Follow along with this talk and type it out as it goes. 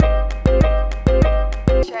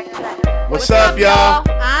What's up, y'all?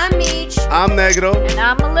 I'm Meech. I'm Negro. And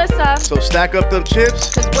I'm Melissa. So stack up them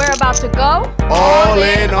chips. Because we're about to go all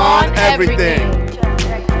in on everything.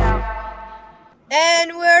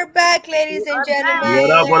 And we're back, ladies and gentlemen.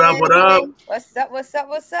 What up?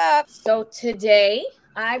 What's up? So today,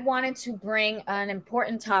 I wanted to bring an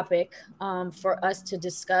important topic for us to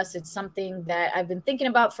discuss. It's something that I've been thinking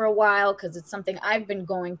about for a while because it's something I've been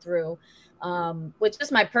going through with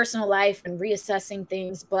just my personal life and reassessing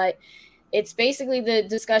things. But it's basically the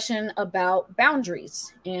discussion about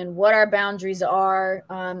boundaries and what our boundaries are,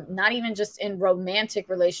 not even just in romantic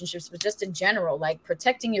relationships, but just in general, like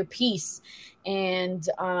protecting your peace and,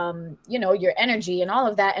 your energy and all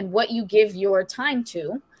of that and what you give your time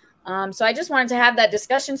to. So I just wanted to have that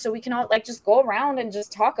discussion so we can all just go around and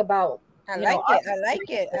just talk about. I like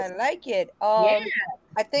it.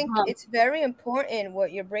 I think it's very important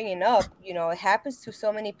what you're bringing up. It happens to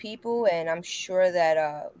so many people, and I'm sure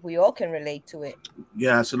that we all can relate to it.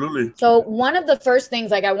 Yeah, absolutely. So one of the first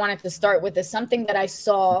things I wanted to start with is something that I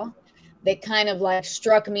saw that kind of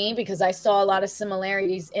struck me because I saw a lot of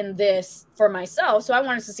similarities in this for myself. So I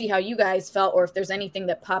wanted to see how you guys felt or if there's anything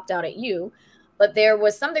that popped out at you. But there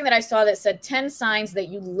was something that I saw that said 10 signs that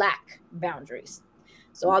you lack boundaries.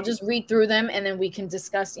 So I'll just read through them and then we can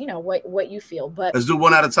discuss, what you feel. But let's do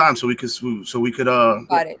one at a time so we could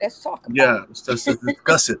got it. Let's talk about it. Let's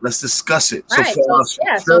discuss it. Let's discuss it. Right.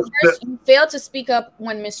 So first, you failed to speak up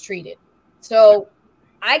when mistreated. So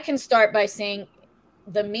I can start by saying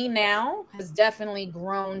the me now has definitely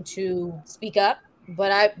grown to speak up.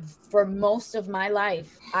 But for most of my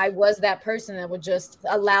life, I was that person that would just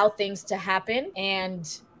allow things to happen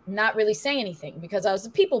and not really say anything because I was a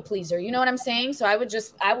people pleaser. You know what I'm saying? So I would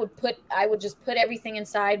just put everything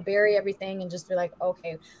inside, bury everything and just be like,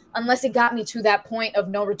 okay, unless it got me to that point of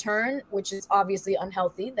no return, which is obviously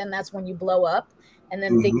unhealthy, then that's when you blow up and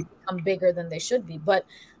then things become bigger than they should be. But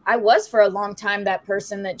I was for a long time that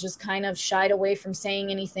person that just kind of shied away from saying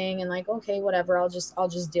anything and okay, whatever, I'll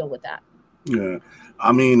just deal with that. Yeah,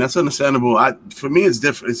 I mean that's understandable. For me, it's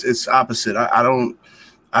different. It's opposite.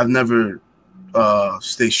 I've never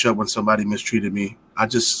stayed shut when somebody mistreated me. I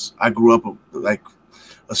grew up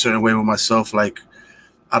a certain way with myself. I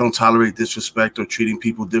don't tolerate disrespect or treating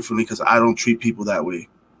people differently because I don't treat people that way.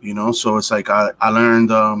 So it's I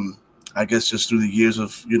learned. I guess just through the years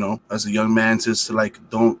of, as a young man, just to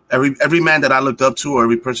don't every man that I looked up to or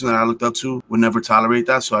every person that I looked up to would never tolerate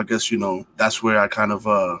that. So I guess, that's where I kind of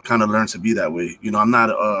learned to be that way. I'm not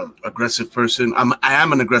a aggressive person. I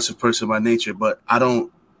am an aggressive person by nature, but I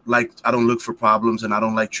don't look for problems and I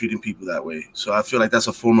don't like treating people that way. So I feel like that's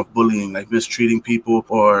a form of bullying, mistreating people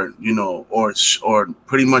or, or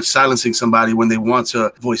pretty much silencing somebody when they want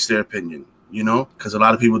to voice their opinion, because a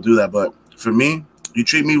lot of people do that. But for me, you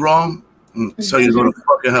treat me wrong, so you go to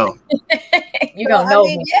fucking hell. You don't know.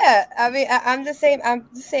 I'm the same. I'm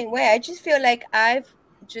the same way. I just feel like I've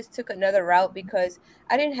just took another route because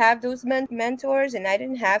I didn't have those mentors and I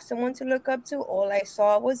didn't have someone to look up to. All I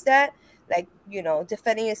saw was that,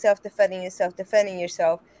 defending yourself,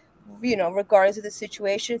 regardless of the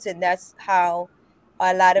situations. And that's how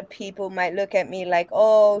a lot of people might look at me like,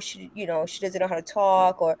 oh, she doesn't know how to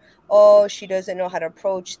talk, or, oh, she doesn't know how to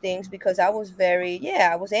approach things, because I was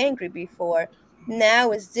I was angry before. Now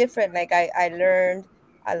it's different. I learned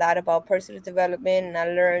a lot about personal development and I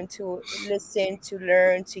learned to listen, to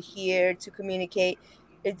learn, to hear, to communicate.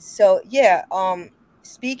 It's so,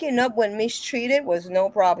 speaking up when mistreated was no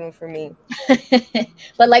problem for me.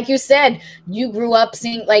 But like you said, you grew up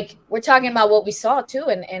seeing, we're talking about what we saw too.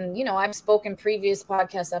 And I've spoken previous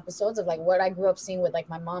podcast episodes of what I grew up seeing with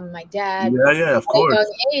my mom and my dad. Yeah, of course. At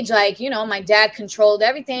a young age, my dad controlled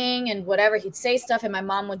everything and whatever, he'd say stuff and my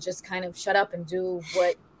mom would just kind of shut up and do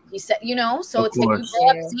what he said, so it's you grow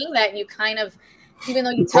up seeing that and you kind of, even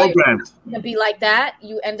though you tell yourself to be like that,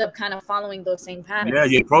 you end up kind of following those same patterns. Yeah,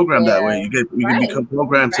 you're programmed that way. You become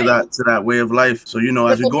programmed to that way of life. So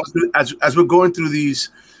as we're going through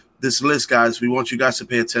this list, guys, we want you guys to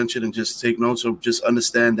pay attention and just take notes, or just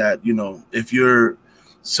understand that if you're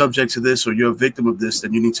subject to this or you're a victim of this,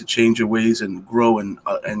 then you need to change your ways and grow and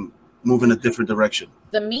move in a different direction.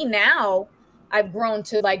 The me now, I've grown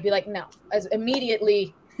to be like no, as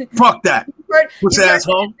immediately. Fuck that. What's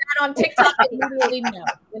asshole? On TikTok,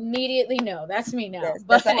 immediately no. That's me now. Yes,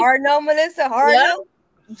 that's a hard no, Melissa. No.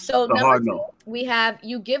 So number two, we have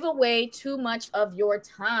you give away too much of your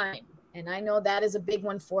time. And I know that is a big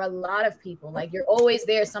one for a lot of people. You're always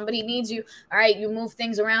there. Somebody needs you. All right, you move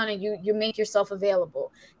things around and you make yourself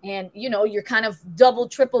available. And, you're kind of double,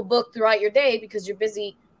 triple booked throughout your day because you're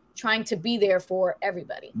busy trying to be there for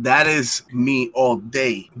everybody. That is me all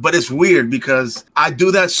day. But it's weird because I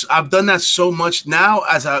do that. I've done that so much now.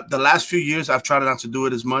 The last few years, I've tried not to do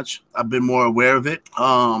it as much. I've been more aware of it.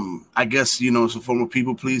 I guess, you know, it's a form of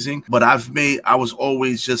people pleasing. But I was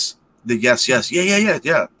always just the yes.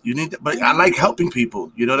 Yeah. You need that. But I like helping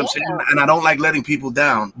people. You know what I'm saying? And I don't like letting people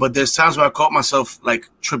down. But there's times where I caught myself like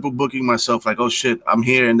triple booking myself. Like, oh shit, I'm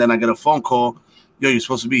here. And then I get a phone call. Yo, you're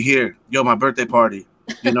supposed to be here. Yo, my birthday party.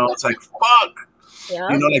 You know, it's like, fuck. Yeah.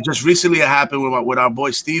 You know, like just recently it happened with our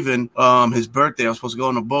boy Steven, his birthday. I was supposed to go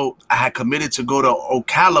on a boat. I had committed to go to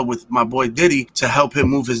Ocala with my boy Diddy to help him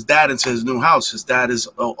move his dad into his new house. His dad is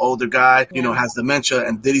an older guy, you know, has dementia,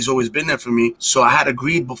 and Diddy's always been there for me. So I had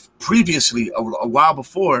agreed previously, a while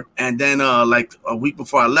before. And then like a week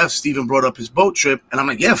before I left, Steven brought up his boat trip. And I'm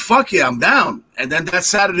like, yeah, fuck yeah, I'm down. And then that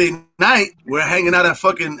Saturday night, we're hanging out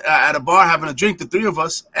at a bar having a drink, the three of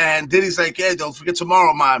us. And Diddy's like, yeah, don't forget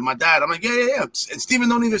tomorrow, my dad. I'm like, yeah. And Steven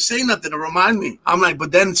don't even say nothing to remind me. I'm like,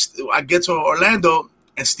 but then I get to Orlando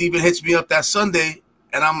and Steven hits me up that Sunday.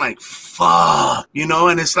 And I'm like, fuck, you know,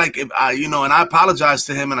 and it's like, and I apologized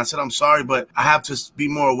to him and I said, I'm sorry, but I have to be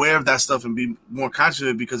more aware of that stuff and be more conscious of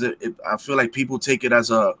it because I feel like people take it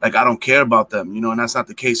as I don't care about them, you know, and that's not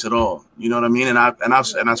the case at all. You know what I mean? And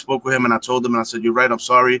I spoke with him and I told him and I said, you're right. I'm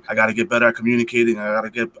sorry. I got to get better at communicating. I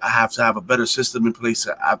have to have a better system in place.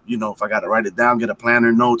 You know, if I got to write it down, get a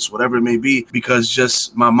planner, notes, whatever it may be, because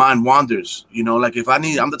just my mind wanders, you know, like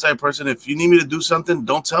I'm the type of person, if you need me to do something,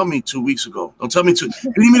 don't tell me 2 weeks ago. Don't tell me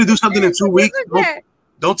if you need me to do something in 2 weeks,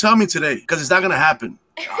 don't tell me today because it's not going to happen.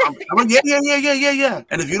 I'm like, yeah.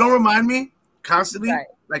 And if you don't remind me constantly,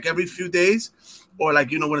 like every few days or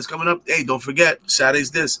like, you know, when it's coming up, hey, don't forget,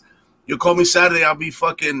 Saturday's this. You call me Saturday, I'll be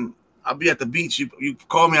at the beach. You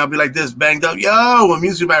call me, I'll be like this, banged up. Yo, what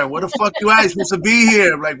music man? What the fuck you are supposed to be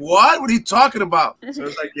here? I'm like, what? What are you talking about? So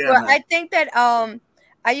it's like, yeah. Well, I think that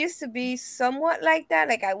I used to be somewhat like that.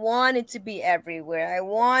 Like I wanted to be everywhere. I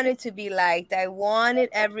wanted to be liked. I wanted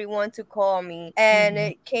everyone to call me. And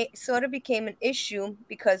it sort of became an issue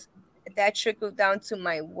because that trickled down to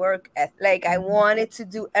my work ethic. Like I wanted to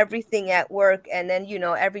do everything at work. And then, you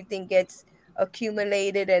know, everything gets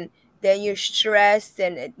accumulated and then you're stressed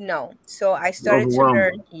and no. So I started to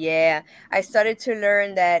learn. Yeah. I started to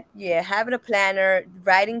learn that, having a planner,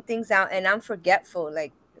 writing things out, and I'm forgetful.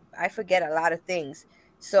 Like I forget a lot of things.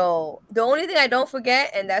 So the only thing I don't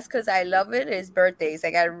forget, and that's because I love it, is birthdays.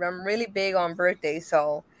 Like I'm really big on birthdays.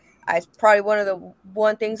 So it's probably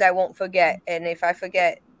one things I won't forget. And if I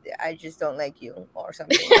forget, I just don't like you or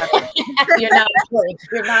something. You're not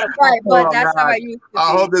right, but that's how I used to be.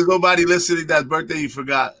 I hope there's nobody listening that birthday you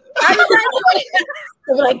forgot.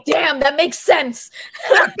 They're like, damn, that makes sense.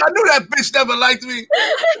 I knew that bitch never liked me.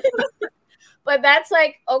 But that's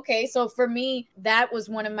like, okay, so for me, that was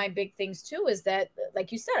one of my big things too, is that,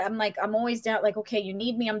 like you said, I'm always down, like, okay, you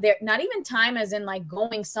need me, I'm there. Not even time as in like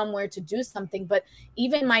going somewhere to do something, but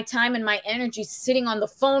even my time and my energy sitting on the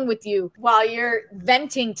phone with you while you're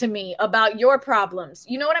venting to me about your problems.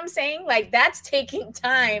 You know what I'm saying? Like that's taking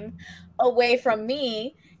time away from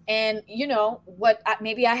me. And you know what,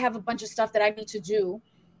 maybe I have a bunch of stuff that I need to do,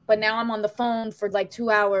 but now I'm on the phone for like 2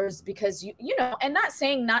 hours because you know, and not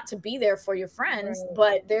saying not to be there for your friends,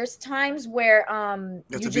 but there's times where you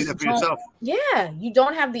have to just be there for yourself. Yeah, you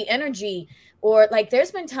don't have the energy, or like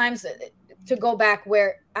there's been times to go back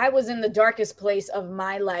where I was in the darkest place of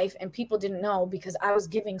my life and people didn't know because I was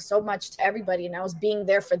giving so much to everybody and I was being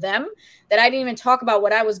there for them that I didn't even talk about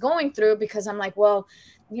what I was going through because I'm like, well,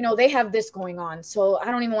 you know, they have this going on, so I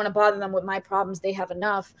don't even want to bother them with my problems. They have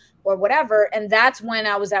enough or whatever. And that's when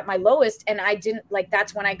I was at my lowest. And I didn't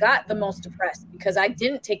that's when I got the most depressed because I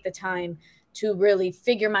didn't take the time to really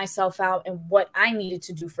figure myself out and what I needed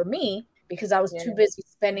to do for me because I was too busy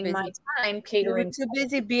spending my time catering. Too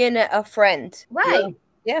busy being a friend. Right.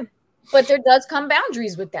 Yeah. But there does come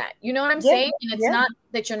boundaries with that. You know what I'm saying? And it's not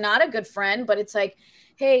that you're not a good friend, but it's like,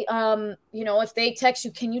 hey, you know, if they text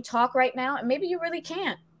you, can you talk right now? And maybe you really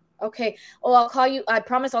can't. Okay. Oh, I'll call you. I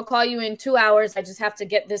promise I'll call you in 2 hours. I just have to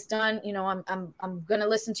get this done. You know, I'm going to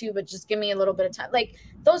listen to you, but just give me a little bit of time. Like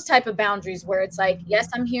those type of boundaries where it's like, yes,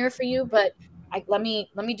 I'm here for you, but let me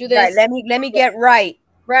do this. Right, let me get right.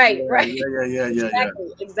 Right. Yeah.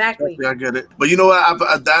 Exactly. I get it. But you know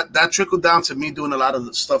what? That trickled down to me doing a lot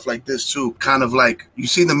of stuff like this too. Kind of like, you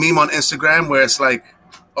see the meme on Instagram where it's like,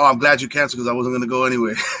 oh, I'm glad you canceled because I wasn't going to go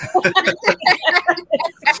anyway.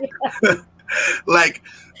 Like,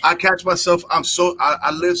 I catch myself.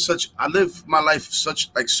 I live my life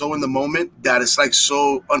so in the moment that it's like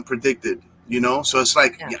so unpredicted. You know, so it's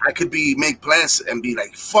like I could make plans and be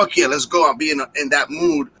like, "Fuck yeah, let's go." I'll be in that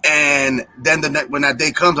mood, and then when that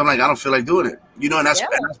day comes, I'm like, I don't feel like doing it. You know, and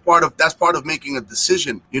that's part of making a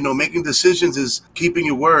decision. You know, making decisions is keeping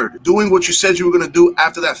your word, doing what you said you were going to do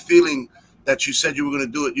after that feeling that you said you were going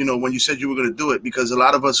to do it. You know, when you said you were going to do it, because a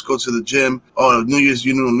lot of us go to the gym or New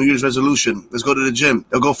Year's resolution. Let's go to the gym.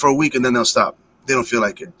 They'll go for a week and then they'll stop. They don't feel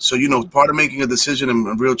like it. So, you know, part of making a decision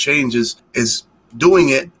and real change is doing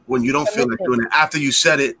it when you don't feel like doing it. After you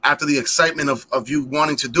said it, after the excitement of you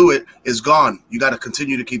wanting to do it is gone, you got to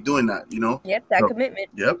continue to keep doing that, you know? Yep, commitment.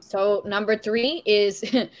 Yep. So number 3 is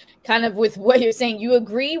kind of with what you're saying. You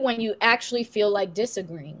agree when you actually feel like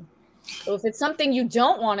disagreeing. So if it's something you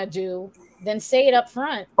don't want to do, then say it up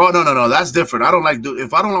front. Oh, no. That's different. I don't like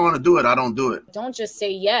if I don't want to do it, I don't do it. Don't just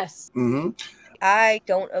say yes. Mm-hmm. I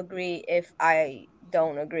don't agree if I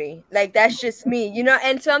don't agree. Like, that's just me, you know.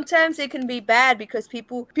 And sometimes it can be bad because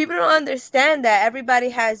people don't understand that everybody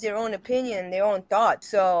has their own opinion, their own thoughts.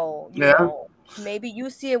 So you know, maybe you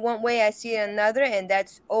see it one way, I see it another, and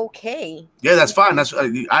that's okay. Yeah, that's fine.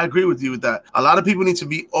 I agree with you with that. A lot of people need to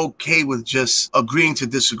be okay with just agreeing to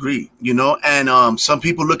disagree, you know. And some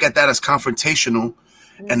people look at that as confrontational.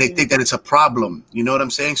 And they think that it's a problem. You know what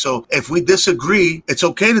I'm saying? So if we disagree, it's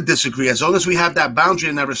okay to disagree. As long as we have that boundary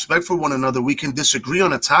and that respect for one another, we can disagree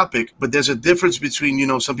on a topic. But there's a difference between, you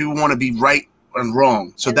know, some people want to be right and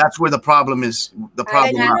wrong. So that's where the problem is. A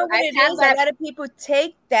lot of people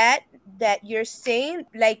take that you're saying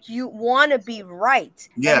like you want to be right.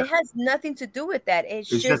 Yeah. And it has nothing to do with that. It's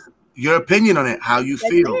just your opinion on it, how you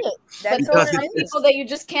feel. But those are people that you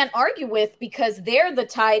just can't argue with because they're the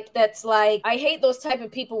type that's like, I hate those type of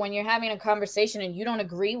people when you're having a conversation and you don't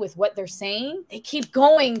agree with what they're saying. They keep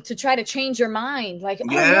going to try to change your mind. Like,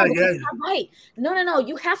 that's not right. No,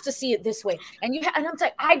 you have to see it this way. And and I'm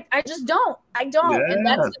like, I just don't. I don't. Yeah. And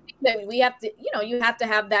that's the thing that we have to, you know, you have to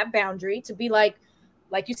have that boundary to be like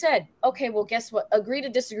you said, okay, well, guess what? Agree to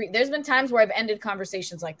disagree. There's been times where I've ended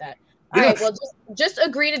conversations like that. All right, well, just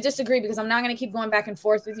agree to disagree because I'm not going to keep going back and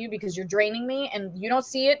forth with you because you're draining me and you don't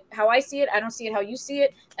see it how I see it. I don't see it how you see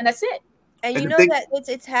it. And that's it. And you know that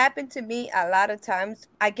it's happened to me a lot of times.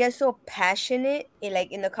 I get so passionate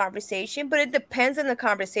in the conversation, but it depends on the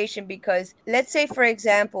conversation because let's say, for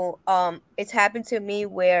example, it's happened to me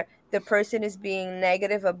where the person is being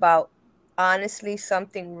negative about honestly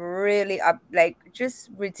something really like just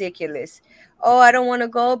ridiculous. Oh, I don't want to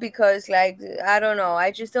go because like I don't know,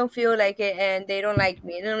 I just don't feel like it and they don't like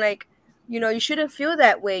me. And I'm like, you know, you shouldn't feel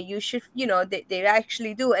that way. You should, you know, they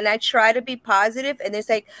actually do. And I try to be positive and it's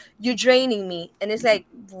like, you're draining me. And it's like,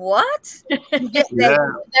 what?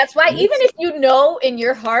 That's why even if you know in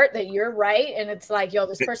your heart that you're right and it's like, yo,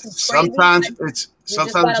 this person's crazy.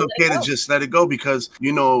 Sometimes it's okay to just let it go because,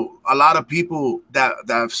 you know, a lot of people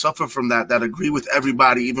that suffer from that agree with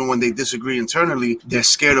everybody, even when they disagree internally, they're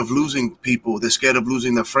scared of losing people. They're scared of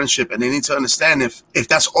losing their friendship. And they need to understand if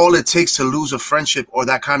that's all it takes to lose a friendship or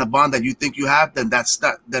that kind of bond that you think you have, then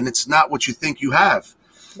it's not what you think you have.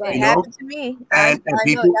 Right. It happened to me. And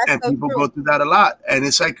people go through that a lot. And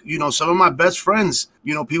it's like, you know, some of my best friends,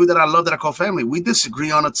 you know, people that I love that I call family, we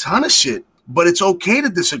disagree on a ton of shit, but it's okay to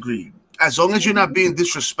disagree. As long as you're not being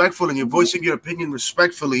disrespectful and you're voicing your opinion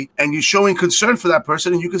respectfully and you're showing concern for that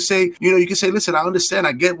person, and you can say, listen, I understand,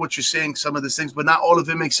 I get what you're saying, some of the things, but not all of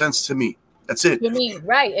it makes sense to me. That's it. You mean,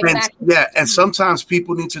 right, exactly. And sometimes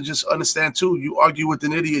people need to just understand too, you argue with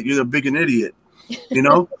an idiot, you're a big an idiot. You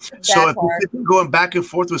know? So if you're going back and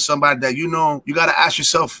forth with somebody that you know, you got to ask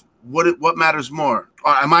yourself, what matters more?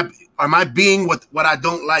 Or am I being what I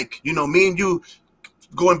don't like? You know, me and you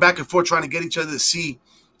going back and forth trying to get each other to see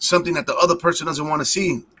something that the other person doesn't want to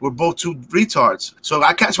see. We're both two retards. So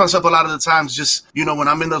I catch myself a lot of the times just, you know, when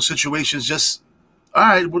I'm in those situations, just, all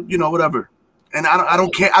right, you know, whatever. And I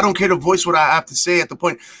don't care. I don't care to voice what I have to say at the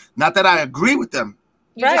point. Not that I agree with them.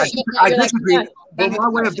 Right. I disagree. But my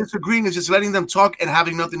way of disagreeing is just letting them talk and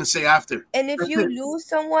having nothing to say after. And if you lose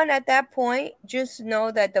someone at that point, just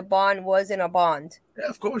know that the bond wasn't a bond. Yeah,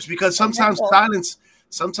 of course, because sometimes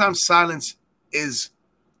silence is,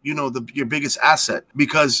 you know, your biggest asset,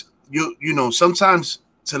 because you know, sometimes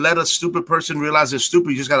to let a stupid person realize they're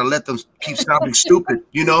stupid, you just got to let them keep sounding stupid,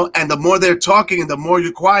 you know, and the more they're talking and the more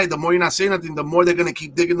you're quiet, the more you're not saying nothing, the more they're going to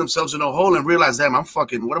keep digging themselves in a hole and realize, damn,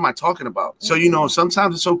 what am I talking about? So, you know,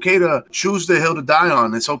 sometimes it's okay to choose the hill to die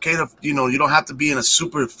on. It's okay to, you know, you don't have to be in a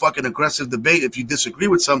super fucking aggressive debate if you disagree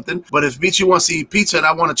with something. But if Michi wants to eat pizza and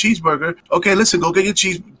I want a cheeseburger, okay, listen, go get your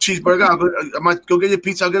cheeseburger. I might go get your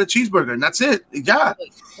pizza, I'll get a cheeseburger. And that's it. Yeah.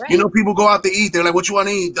 Right. You know, people go out to eat. They're like, what you want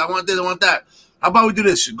to eat? I want this, I want that. How about we do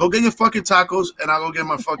this? Go get your fucking tacos, and I'll go get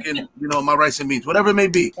my fucking, my rice and beans, whatever it may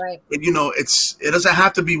be. Right. It doesn't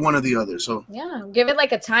have to be one or the other. So yeah, give it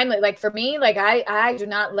like a time. Like for me, like I do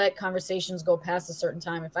not let conversations go past a certain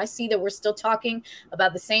time. If I see that we're still talking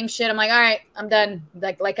about the same shit, I'm like, all right, I'm done.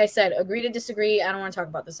 Like I said, agree to disagree. I don't want to talk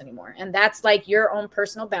about this anymore. And that's like your own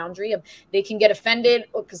personal boundary. They can get offended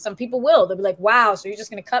because some people will. They'll be like, wow, so you're just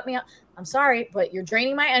going to cut me out? I'm sorry, but you're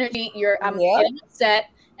draining my energy. I'm getting upset,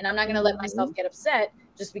 and I'm not going to let myself get upset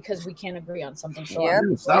just because we can't agree on something. So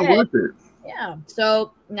it's not worth it. Yeah.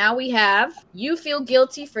 So now we have, you feel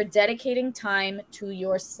guilty for dedicating time to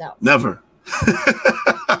yourself. Never.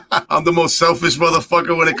 I'm the most selfish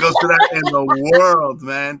motherfucker when it comes to that in the world,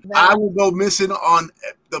 man. I will go missing on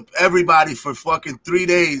everybody for fucking 3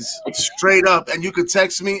 days straight up, and you could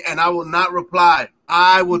text me and I will not reply.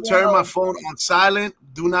 I will turn my phone on silent,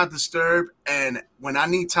 do not disturb, and when I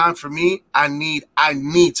need time for me, I need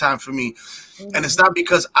time for me. Mm-hmm. And it's not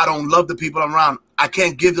because I don't love the people I'm around. I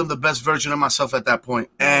can't give them the best version of myself at that point.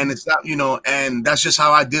 And it's not, and that's just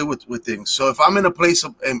how I deal with things. So if I'm in a place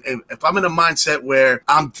of, if I'm in a mindset where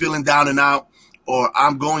I'm feeling down and out, or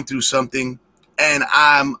I'm going through something, and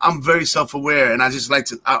I'm very self-aware, and I just like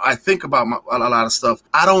to, I think about a lot of stuff.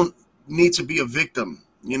 I don't need to be a victim.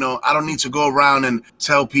 I don't need to go around and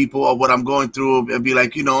tell people what I'm going through and be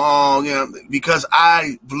like, because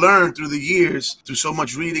I've learned through the years, through so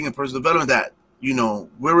much reading and personal development, that,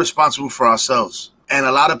 we're responsible for ourselves. And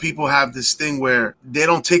a lot of people have this thing where they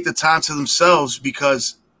don't take the time to themselves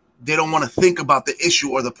because they don't want to think about the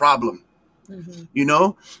issue or the problem.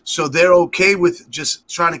 Mm-hmm. So they're okay with just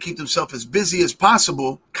trying to keep themselves as busy as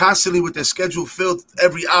possible, constantly with their schedule filled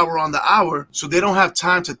every hour on the hour. So they don't have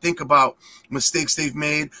time to think about mistakes they've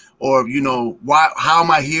made, or, how am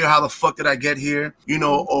I here? How the fuck did I get here?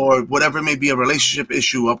 Or whatever it may be, a relationship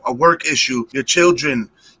issue, a work issue, your children,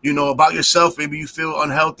 about yourself. Maybe you feel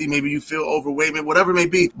unhealthy. Maybe you feel overweight, whatever it may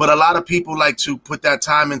be. But a lot of people like to put that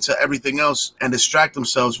time into everything else and distract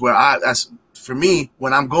themselves, where for me,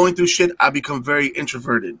 when I'm going through shit, I become very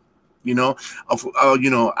introverted. I'm not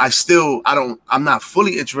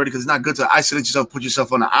fully introverted, because it's not good to isolate yourself, put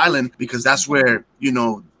yourself on an island, because that's where,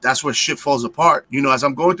 that's where shit falls apart. As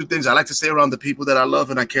I'm going through things, I like to stay around the people that I love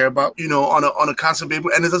and I care about, on a constant basis.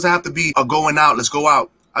 And it doesn't have to be a going out. Let's go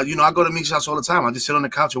out. I go to Meech's house all the time. I just sit on the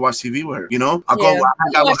couch and watch TV with her. That's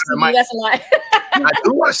a lie. I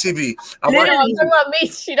do watch TV. I'm talking about me.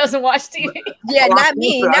 She doesn't watch TV. Yeah, not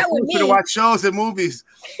me. Not with me. To watch shows and movies,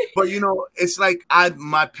 but it's like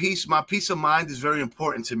my peace of mind is very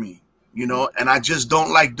important to me. And I just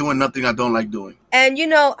don't like doing nothing I don't like doing. And,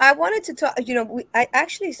 I wanted to talk, I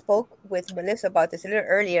actually spoke with Melissa about this a little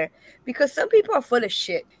earlier, because some people are full of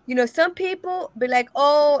shit. Some people be like,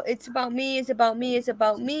 oh, it's about me. It's about me. It's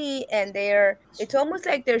about me. And it's almost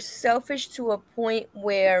like they're selfish to a point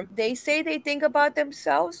where they say they think about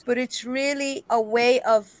themselves, but it's really a way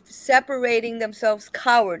of separating themselves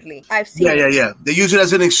cowardly. I've seen it. Yeah. They use it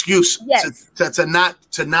as an excuse to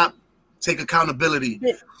not take accountability.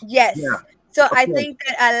 Yes. Yeah. So okay. I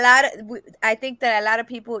think that a lot of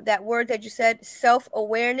people, that word that you said,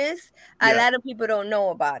 self-awareness, a lot of people don't know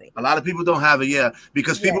about it. A lot of people don't have it,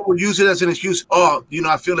 because people will use it as an excuse. Oh,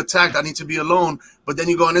 I feel attacked. I need to be alone. But then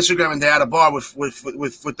you go on Instagram and they're at a bar with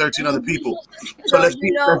 13 other people. So let's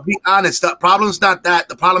be honest. The problem's not that.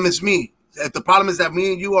 The problem is me. The problem is that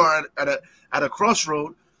me and you are at a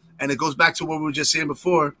crossroad, and it goes back to what we were just saying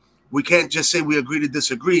before. We can't just say we agree to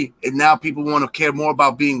disagree, and now people want to care more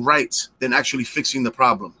about being right than actually fixing the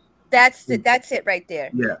problem. That's it right there.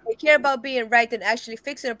 Yeah. They care about being right than actually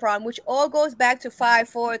fixing the problem, which all goes back to 5,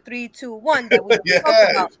 4, 3, 2, 1 that we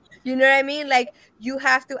talked about. You know what I mean? Like, you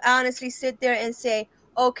have to honestly sit there and say,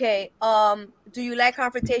 okay, do you like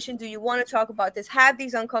confrontation? Do you want to talk about this? Have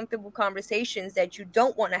these uncomfortable conversations that you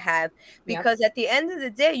don't want to have, because at the end of the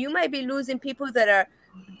day, you might be losing people that are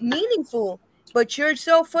meaningful, but you're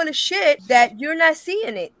so full of shit that you're not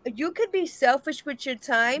seeing it. You could be selfish with your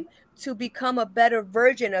time to become a better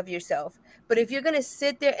version of yourself. But if you're going to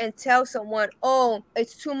sit there and tell someone, oh,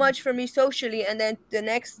 it's too much for me socially, and then the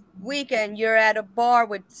next weekend you're at a bar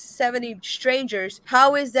with 70 strangers,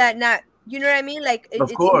 how is that not? You know what I mean? Like,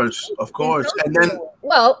 of course. And then,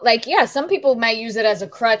 some people might use it as a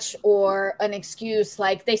crutch or an excuse.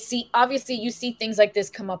 Like, obviously you see things like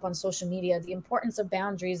this come up on social media, the importance of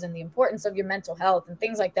boundaries and the importance of your mental health and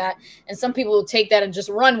things like that. And some people will take that and just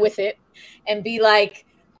run with it and be like,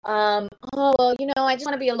 I just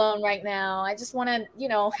want to be alone right now. I just want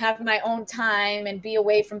to, have my own time and be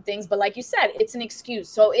away from things. But like you said, it's an excuse.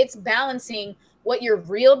 So it's balancing what your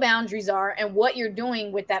real boundaries are and what you're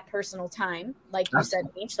doing with that personal time. Like you said,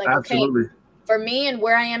 Meech, like, absolutely. Okay, for me and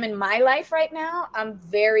where I am in my life right now, I'm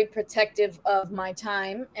very protective of my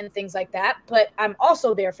time and things like that. But I'm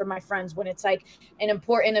also there for my friends when it's like an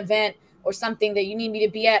important event or something that you need me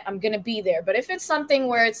to be at, I'm going to be there. But if it's something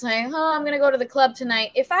where it's like, oh, I'm going to go to the club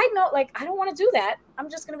tonight. If I know, like, I don't want to do that, I'm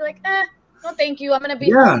just going to be like, no, thank you. I'm going to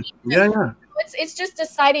be home. Yeah. It's just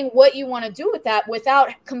deciding what you want to do with that without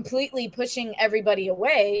completely pushing everybody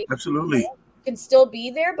away. Absolutely. You can still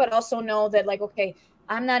be there, but also know that, like, okay,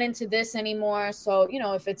 I'm not into this anymore. So,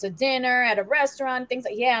 if it's a dinner at a restaurant, things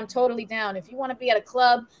like, yeah, I'm totally down. If you want to be at a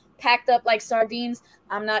club packed up like sardines,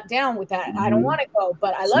 I'm not down with that. I don't want to go,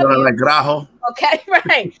 but I love you. Like Grajo. Okay,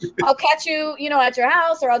 right. I'll catch you, at your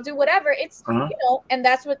house, or I'll do whatever. It's, and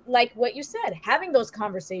that's what you said, having those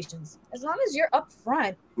conversations. As long as you're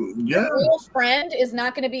upfront, your real friend is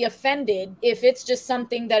not going to be offended if it's just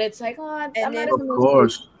something that it's like, oh, I'm not in the mood. Of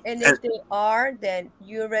course. And if they are, then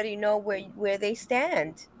you already know where they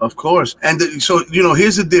stand. Of course. And so,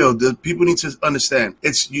 here's the deal. The people need to understand.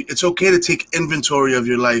 It's okay to take inventory of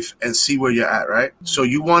your life and see where you're at, right? So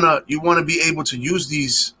you wanna be able to use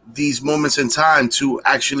these moments in time to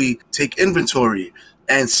actually take inventory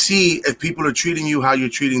and see if people are treating you how you're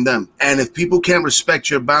treating them. And if people can't respect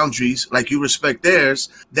your boundaries like you respect theirs,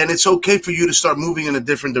 then it's okay for you to start moving in a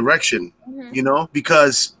different direction,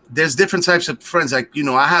 because there's different types of friends. Like,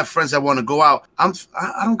 I have friends that want to go out. I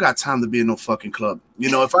don't got time to be in no fucking club.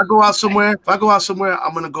 If I go out somewhere,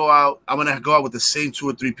 I'm going to go out with the same 2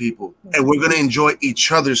 or 3 people, and we're going to enjoy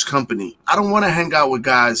each other's company. I don't want to hang out with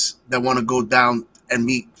guys that want to go down and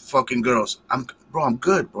meet fucking girls. I'm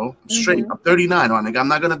good, bro. I'm straight. I'm 39, nigga. I'm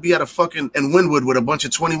not going to be at a fucking in Wynwood with a bunch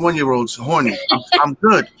of 21-year-olds horny. I'm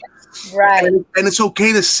good. Right. And it's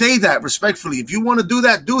okay to say that respectfully. If you want to do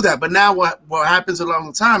that, do that. But now what happens along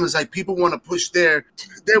the time is like people want to push their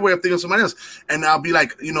way of thinking of somebody else. And I'll be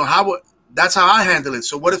like, that's how I handle it.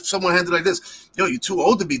 So what if someone handled it like this? Yo, you're too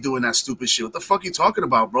old to be doing that stupid shit. What the fuck you talking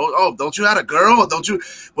about, bro? Oh, don't you have a girl? Or don't you,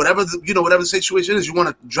 whatever the situation is, you want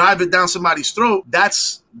to drive it down somebody's throat.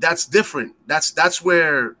 That's different. That's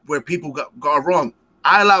where people got wrong.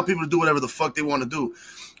 I allow people to do whatever the fuck they want to do.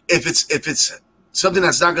 If it's something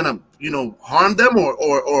that's not gonna, harm them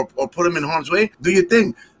or put them in harm's way, do your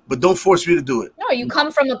thing. But don't force me to do it. No, you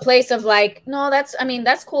come from a place of like, no, that's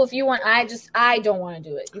cool if you want. I don't want to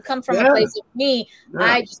do it. You come from a place of me. Yeah.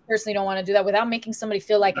 I just personally don't want to do that without making somebody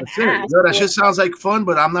feel like an ass. That shit sounds like fun,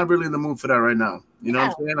 but I'm not really in the mood for that right now. You know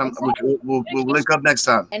what I'm saying? Exactly. We'll link up next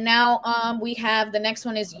time. And now we have the next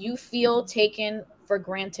one is you feel taken for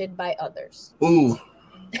granted by others. Ooh,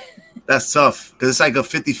 that's tough because it's like a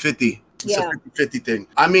 50-50. It's a 50-50 thing.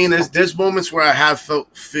 I mean, there's moments where I have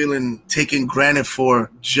felt feeling taken granted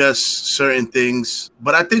for just certain things.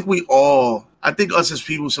 But I think us as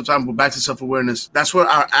people, sometimes we're back to self-awareness. That's where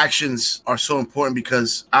our actions are so important,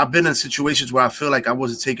 because I've been in situations where I feel like I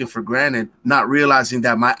wasn't taken for granted, not realizing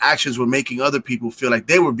that my actions were making other people feel like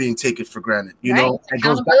they were being taken for granted. It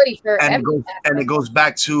goes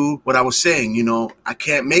back to what I was saying. I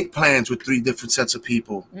can't make plans with 3 different sets of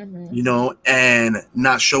people, and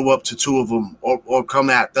not show up to 2 of them or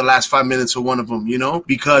come at the last 5 minutes of one of them,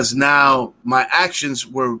 because now my actions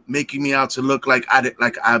were making me out to look like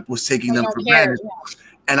I was taking them for granted.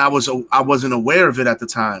 And I wasn't aware of it at the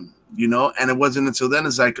time, and it wasn't until then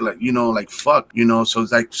it's like fuck, so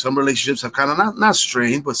it's like some relationships have kind of not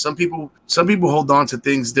strained, but some people hold on to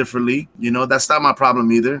things differently. That's not my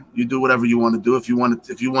problem either. You do whatever you want to do. If you want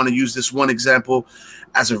to use this one example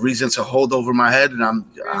as a reason to hold over my head, and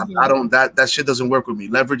I don't, that shit doesn't work with me.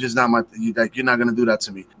 Leverage is not my, you're not going to do that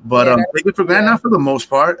to me. But take it for granted, not for the most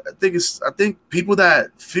part. I think people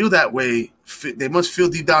that feel that way, they must feel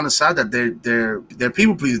deep down inside that they're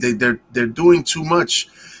people pleasers. They're doing too much.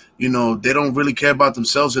 They don't really care about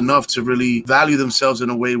themselves enough to really value themselves in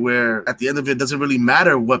a way where at the end of it doesn't really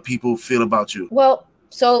matter what people feel about you. Well,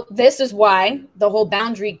 so this is why the whole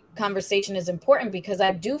boundary conversation is important, because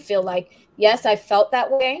I do feel like, yes, I felt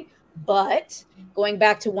that way, but going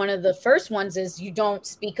back to one of the first ones is you don't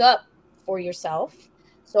speak up for yourself.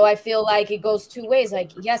 So I feel like it goes 2 ways.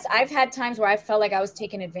 Like, yes, I've had times where I felt like I was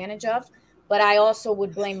taken advantage of, but I also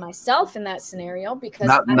would blame myself in that scenario because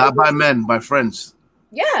not by men, by friends.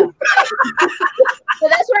 Yeah. So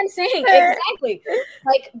that's what I'm saying. Exactly.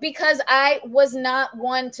 Like, because I was not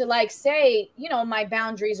one to like say, my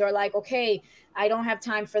boundaries are like, okay, I don't have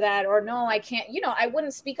time for that, or no, I can't, I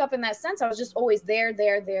wouldn't speak up in that sense. I was just always there.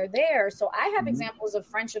 So I have examples of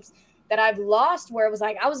friendships that I've lost where it was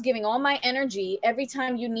like, I was giving all my energy every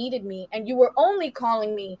time you needed me, and you were only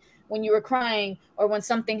calling me when you were crying or when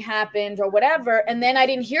something happened or whatever. And then I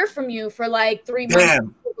didn't hear from you for like 3 months.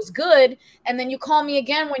 It was good, and then you call me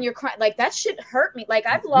again when you're crying. Like that shit hurt me. Like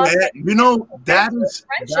I've lost. Yeah, you know, that is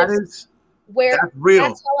where that's real.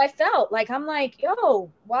 That's how I felt. Like I'm like, yo,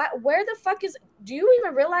 why? Where the fuck is? Do you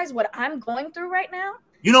even realize what I'm going through right now?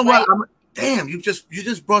 You know like, what? Damn, you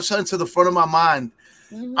just brought something to the front of my mind.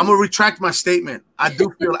 I'm gonna retract my statement. I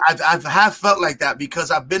do feel I have felt like that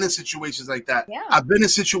because I've been in situations like that. Yeah. I've been in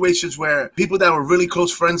situations where people that were really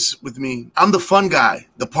close friends with me, I'm the fun guy,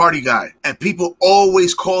 the party guy, and people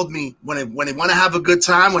always called me when they want to have a good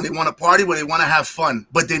time, when they want to party, when they want to have fun,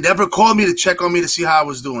 but they never called me to check on me to see how I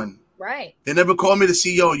was doing. Right. They never called me to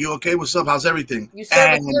see, yo, you okay? What's up? How's everything? You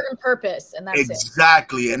serve a certain purpose, and that's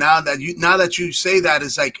exactly. And now that you say that,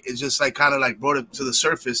 it's just like kind of like brought it to the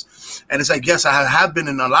surface. And it's like, yes, I have been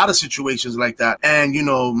in a lot of situations like that. And you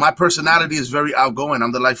know, my personality is very outgoing.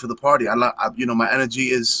 I'm the life of the party. My energy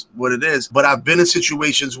is what it is. But I've been in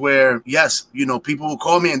situations where, yes, you know, people will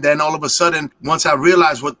call me, and then all of a sudden, once I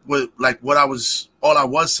realized what I was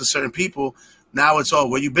to certain people, now it's all,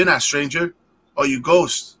 where you been at, stranger? Or you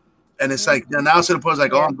ghost? And it's like, now it's to the point,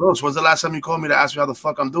 like, oh, I'm ghost. When's the last time you called me to ask me how the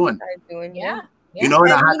fuck I'm doing? Yeah. You know,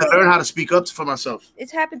 and I had to learn how to speak up for myself.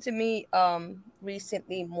 It's happened to me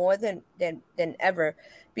recently more than ever,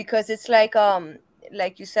 because it's like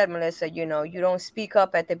you said, Melissa, you know, you don't speak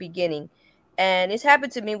up at the beginning. And it's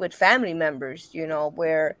happened to me with family members, you know,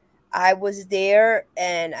 where I was there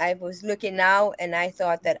and I was looking out and I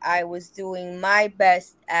thought that I was doing my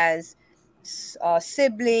best as a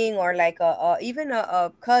sibling or like even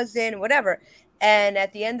a cousin, whatever. And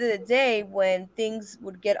at the end of the day, when things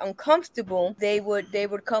would get uncomfortable, they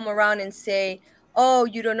would come around and say, oh,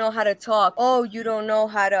 you don't know how to talk, oh, you don't know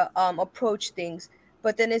how to approach things.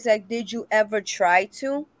 But then it's like, did you ever try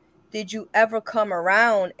to? Did you ever come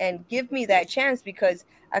around and give me that chance? Because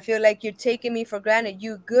I feel like you're taking me for granted.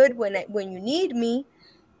 You good when you need me,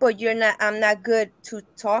 but you're not. I'm not good to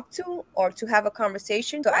talk to or to have a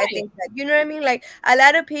conversation. So right. I think that, you know what I mean? Like, a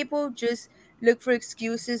lot of people just look for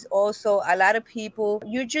excuses. Also, a lot of people,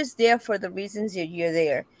 you're just there for the reasons that you're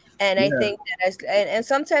there. And I think that and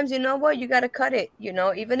sometimes, you know what, you got to cut it, you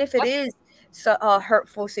know, even if it is a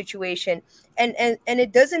hurtful situation. And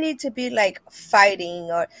it doesn't need to be like fighting,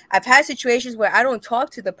 or I've had situations where I don't talk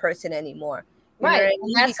to the person anymore. Right. I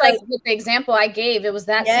mean? That's because, like with the example I gave, it was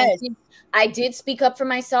that same. I did speak up for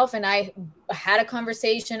myself, and I had a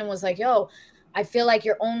conversation and was like, yo, I feel like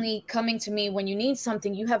you're only coming to me when you need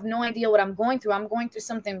something. You have no idea what I'm going through. I'm going through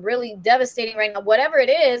something really devastating right now, whatever it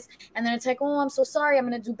is. And then it's like, oh, I'm so sorry. I'm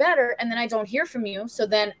going to do better. And then I don't hear from you. So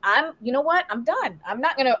then you know what? I'm done. I'm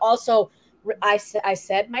not going to also, I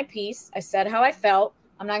said my piece. I said how I felt.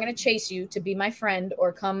 I'm not going to chase you to be my friend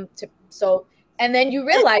or come to, so, and then you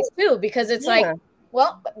realize too, because it's like,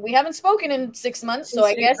 well, we haven't spoken in 6 months, so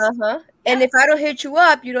I guess. And if I don't hit you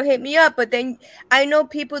up, you don't hit me up. But then I know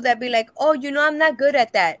people that be like, oh, you know, I'm not good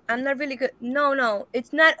at that. I'm not really good. No.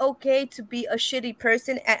 It's not okay to be a shitty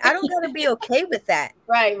person. And I don't got to be okay with that.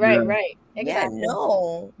 Right. Exactly. Yeah,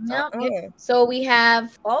 no. So we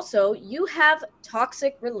have also, you have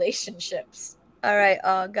toxic relationships. All right,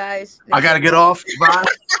 guys. I got to get off. Bye.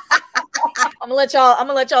 I'm gonna let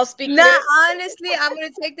y'all speak. Nah, honestly, I'm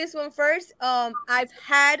gonna take this one first. I've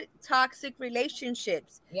had toxic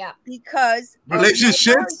relationships. Yeah. Because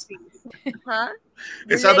relationships. Huh?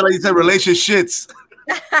 It sounded like you said relationships.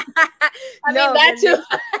 I mean that too.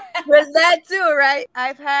 With that too, right?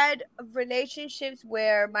 I've had relationships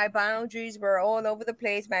where my boundaries were all over the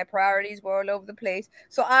place, my priorities were all over the place.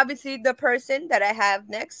 So obviously the person that I have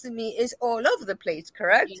next to me is all over the place,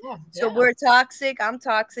 correct? So we're toxic, I'm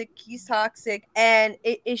toxic, he's toxic, and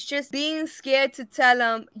it's just being scared to tell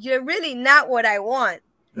him you're really not what I want.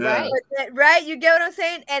 Right. Right? You get what I'm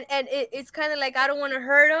saying? And it's kind of like I don't want to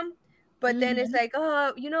hurt him. But then it's like,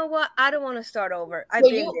 oh, you know what? I don't want to start over. I've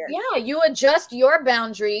been there. Yeah, you adjust your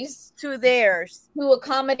boundaries to theirs to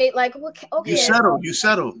accommodate. Like, okay, you settle. I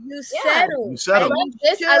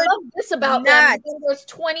love this about them. There's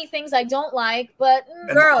 20 things I don't like, but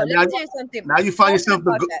girl, let me tell you something. Now you find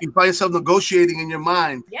yourself negotiating in your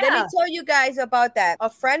mind. Yeah. Let me tell you guys about that.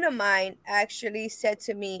 A friend of mine actually said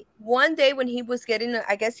to me one day when he was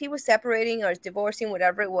I guess he was separating or divorcing,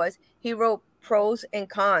 whatever it was. He wrote pros and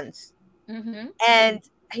cons. And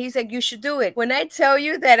he's like, you should do it. When I tell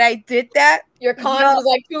you that I did that, your con was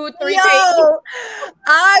like 2-3 pages.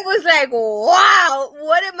 I was like, wow,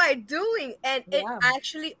 what am I doing? And it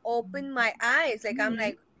actually opened my eyes. Like, I'm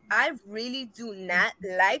like, I really do not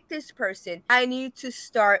like this person, I need to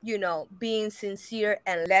start, being sincere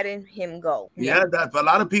and letting him go. Yeah, that, but a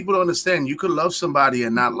lot of people don't understand. You could love somebody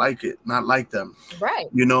and not like it, not like them. Right.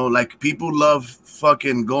 Like people love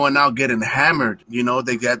fucking going out getting hammered.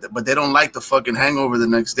 But they don't like the fucking hangover the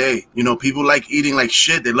next day. People like eating like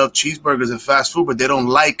shit. They love cheeseburgers and fast food, but they don't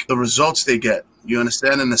like the results they get. You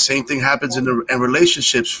understand? And the same thing happens in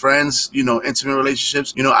relationships, friends, intimate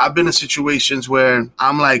relationships. I've been in situations where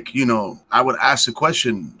I'm like, I would ask the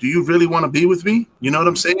question, do you really want to be with me? You know what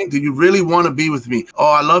I'm saying? Do you really want to be with me?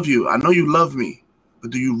 Oh, I love you. I know you love me, but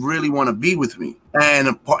do you really want to be with me?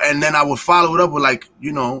 And then I would follow it up with like,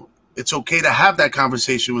 it's okay to have that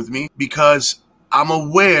conversation with me because I'm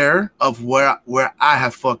aware of where I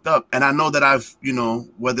have fucked up. And I know that I've,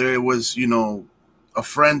 whether it was, a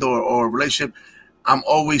friend or a relationship, I'm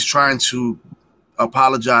always trying to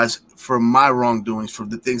apologize for my wrongdoings, for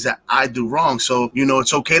the things that I do wrong. So,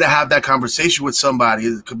 it's okay to have that conversation with somebody.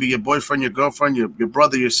 It could be your boyfriend, your girlfriend, your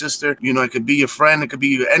brother, your sister. It could be your friend. It could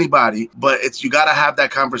be anybody. But you got to have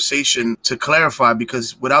that conversation to clarify,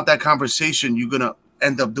 because without that conversation, you're going to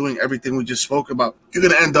end up doing everything we just spoke about. You're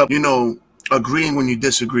going to end up, agreeing when you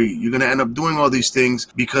disagree. You're going to end up doing all these things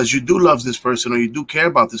because you do love this person or you do care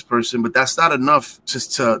about this person, but that's not enough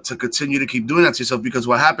just to continue to keep doing that to yourself, because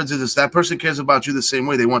what happens is that person cares about you the same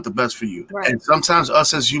way. They want the best for you. Right. And sometimes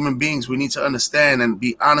us as human beings, we need to understand and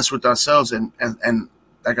be honest with ourselves and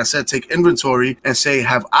like I said, take inventory and say,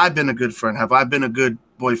 have I been a good friend? Have I been a good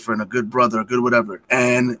boyfriend, a good brother, a good whatever?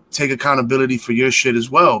 And take accountability for your shit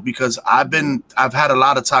as well, because I've had a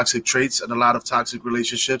lot of toxic traits and a lot of toxic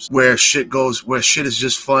relationships where shit is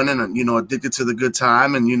just fun and addicted to the good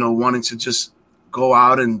time and wanting to just go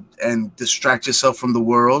out and distract yourself from the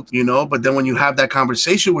world, but then when you have that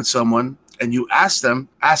conversation with someone and you ask a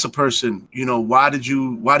person, why do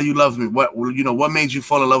you love me? What made you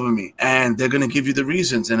fall in love with me? And they're going to give you the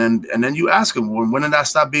reasons. And then you ask them, well, when did that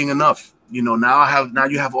stop being enough? Now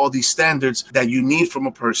you have all these standards that you need from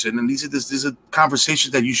a person. And these are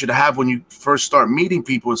conversations that you should have when you first start meeting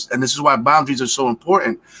people. And this is why boundaries are so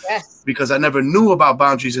important. Yes. Because I never knew about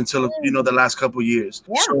boundaries until, the last couple of years.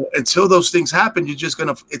 Yeah. So until those things happen, you're just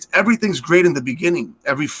everything's great in the beginning.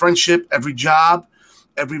 Every friendship, every job,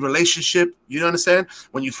 every relationship, you understand?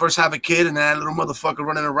 When you first have a kid and that little motherfucker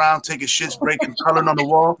running around, taking shits, breaking, coloring on the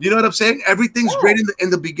wall, you know what I'm saying? Everything's great in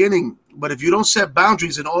the beginning. But if you don't set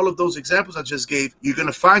boundaries in all of those examples I just gave, you're going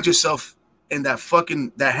to find yourself in that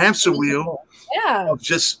hamster wheel of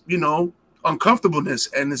just, uncomfortableness,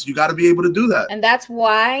 and you got to be able to do that. And that's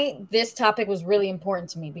why this topic was really important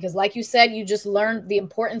to me, because like you said, you just learned the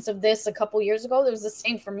importance of this a couple years ago. It was the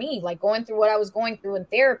same for me, like going through what I was going through in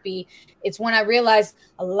therapy. It's when I realized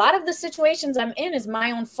a lot of the situations I'm in is my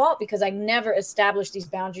own fault, because I never established these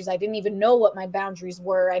boundaries. I didn't even know what my boundaries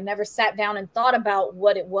were. I never sat down and thought about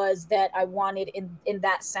what it was that I wanted in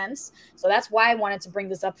that sense. So that's why I wanted to bring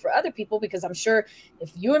this up for other people, because I'm sure if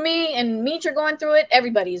you and me and Meech are going through it,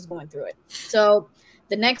 everybody is going through it. So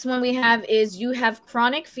the next one we have is, you have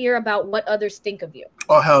chronic fear about what others think of you.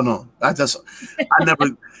 Oh, hell no. Let me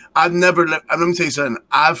tell you something.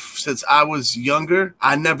 Since I was younger,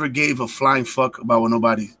 I never gave a flying fuck about what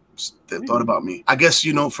nobody thought about me. I guess,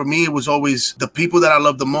 for me, it was always the people that I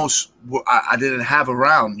loved the most I didn't have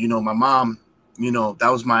around. My mom, that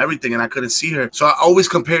was my everything, and I couldn't see her. So I always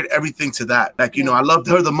compared everything to that. Like, I loved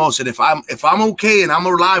her the most. And if I'm okay and I'm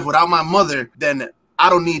alive without my mother, then I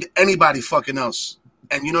don't need anybody fucking else.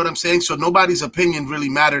 And you know what I'm saying? So nobody's opinion really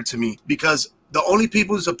mattered to me, because the only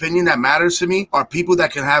people's opinion that matters to me are people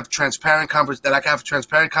that can have transparent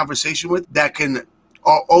conversation with, that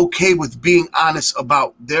are okay with being honest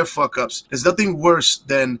about their fuck ups. There's nothing worse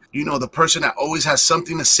than, the person that always has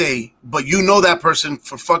something to say, but that person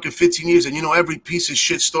for fucking 15 years and every piece of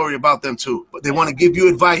shit story about them too. But they want to give you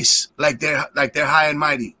advice like they're high and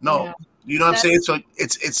mighty. No. Yeah. You know what I'm saying? So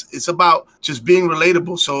it's about just being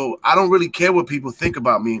relatable. So I don't really care what people think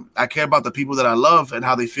about me. I care about the people that I love and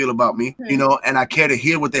how they feel about me, and I care to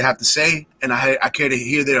hear what they have to say, and I care to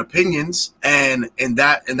hear their opinions. And in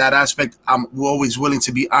that aspect, I'm always willing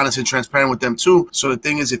to be honest and transparent with them too. So the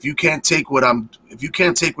thing is, if you can't take what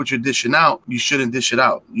you're dishing out, you shouldn't dish it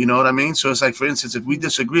out. You know what I mean? So it's like, for instance, if we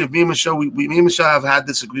disagree, if me and Michelle, me and Michelle have had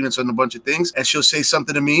disagreements on a bunch of things, and she'll say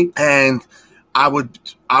something to me, and I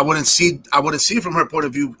wouldn't see it from her point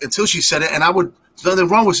of view until she said it, and there's nothing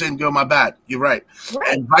wrong with saying, yo, my bad, you're right.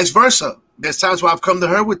 And vice versa. There's times where I've come to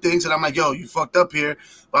her with things and I'm like, yo, you fucked up here,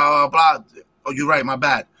 blah, blah, blah. Oh, you're right, my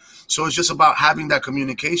bad. So it's just about having that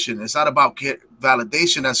communication. It's not about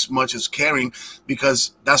validation as much as caring,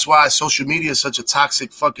 because that's why social media is such a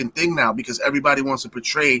toxic fucking thing now, because everybody wants to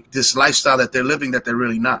portray this lifestyle that they're living that they're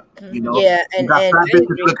really not. You know, yeah, and bitches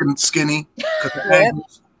looking skinny. Yep.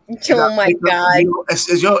 Oh my God! You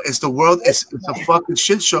know, it's the world. It's a fucking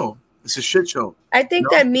shit show. It's a shit show. I think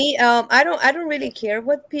that I don't really care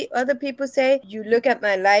what other people say. You look at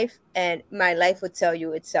my life, and my life would tell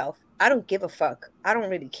you itself. I don't give a fuck. I don't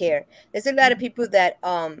really care. There's a lot of people that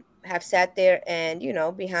have sat there and, you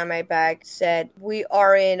know, behind my back said we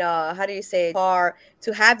are in how do you say, car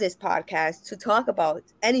to have this podcast to talk about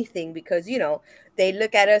anything, because, you know, they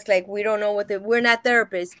look at us like we don't know we're not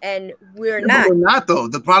therapists, and we're not. We're not, though.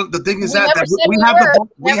 The thing is that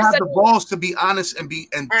we have the balls to be honest and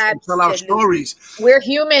tell our stories. We're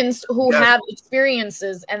humans who have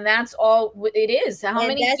experiences, and that's all it is.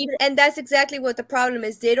 And that's exactly what the problem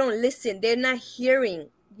is. They don't listen. They're not hearing.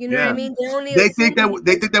 You know what I mean? They think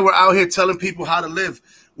that we're out here telling people how to live.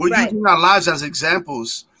 We're using our lives as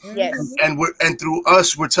examples. Yes. And through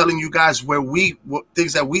us, we're telling you guys what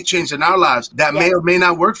things that we changed in our lives that may or may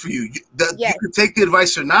not work for you. You can take the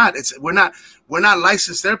advice or not. We're not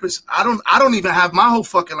licensed therapists. I don't even have my whole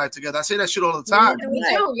fucking life together. I say that shit all the time. We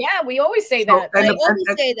do. Yeah, we always say that.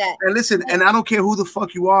 And listen, and I don't care who the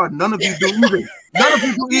fuck you are. None of you do either. None of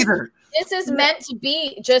you do either. This is meant to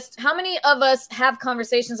be just how many of us have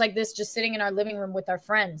conversations like this just sitting in our living room with our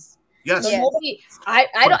friends? Yes. So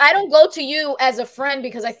I don't go to you as a friend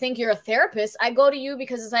because I think you're a therapist. I go to you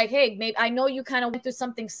because it's like, hey, maybe I know you kind of went through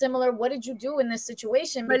something similar. What did you do in this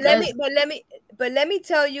situation? But let me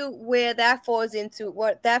tell you where that falls into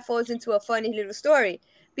a funny little story,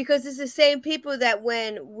 because it's the same people that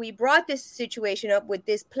when we brought this situation up with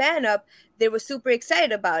this plan up, they were super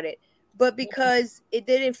excited about it. But because it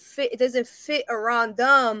doesn't fit around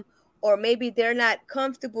them, or maybe they're not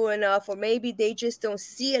comfortable enough, or maybe they just don't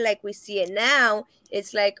see it like we see it now.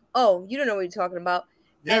 It's like, oh, you don't know what you're talking about.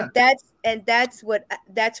 Yeah. And that's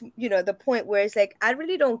you know, the point where it's like, I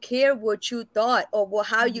really don't care what you thought or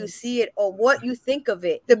how you see it or what you think of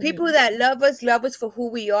it. The people that love us for who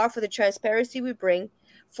we are, for the transparency we bring,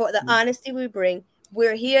 for the honesty we bring.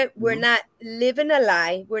 We're here. We're not living a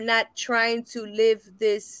lie. We're not trying to live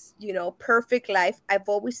this, you know, perfect life. I've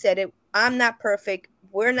always said it. I'm not perfect.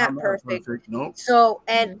 We're not perfect. Nope. So,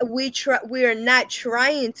 and we are not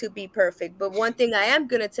trying to be perfect. But one thing I am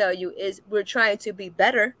going to tell you is we're trying to be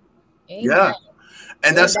better. Amen. Yeah.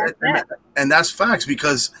 And that's facts,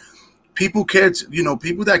 because people care,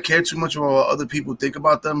 people that care too much about what other people think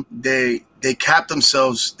about them, they cap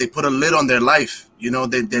themselves, they put a lid on their life.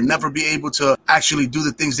 They'll never be able to actually do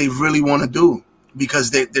the things they really want to do,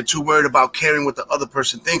 because they're too worried about caring what the other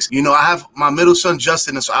person thinks. I have my middle son,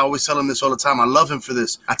 Justin, and so I always tell him this all the time. I love him for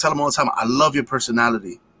this. I tell him all the time, I love your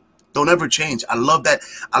personality. Don't ever change. I love that.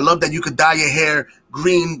 I love that you could dye your hair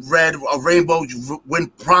green, red, a rainbow. You win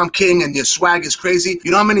prom king and your swag is crazy.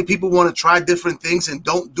 You know how many people want to try different things and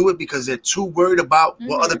don't do it because they're too worried about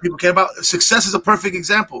what other people care about? Success is a perfect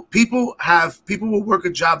example. People will work a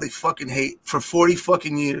job they fucking hate for 40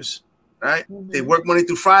 fucking years. Right? They work Monday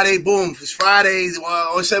through Friday, boom, it's Friday,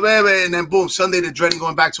 and then boom, Sunday they're dreading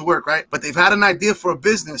going back to work, right? But they've had an idea for a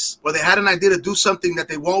business, or they had an idea to do something that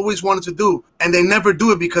they always wanted to do, and they never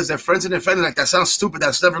do it because their friends and their family like, that sounds stupid,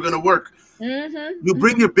 that's never going to work. You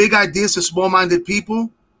bring your big ideas to small-minded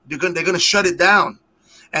people, they're going to shut it down,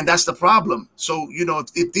 and that's the problem. So,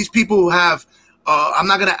 if these people have, I'm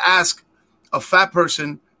not going to ask a fat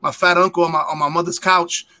person, my fat uncle on my mother's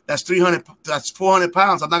couch, that's 400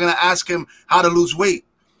 pounds. I'm not going to ask him how to lose weight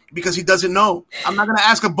because he doesn't know. I'm not going to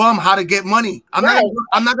ask a bum how to get money. I'm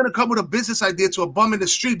not going to come with a business idea to a bum in the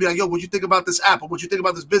street, be like, yo, what you think about this app? Or what you think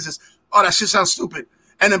about this business? Oh, that shit sounds stupid.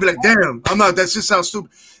 And then be like, damn, that shit sounds stupid.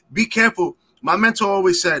 Be careful. My mentor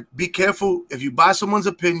always said, be careful. If you buy someone's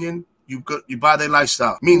opinion, you buy their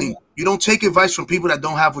lifestyle. Meaning, you don't take advice from people that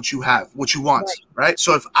don't have what you have, what you want, right?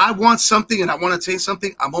 So if I want something and I want to change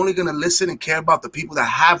something, I'm only going to listen and care about the people that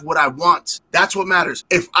have what I want. That's what matters.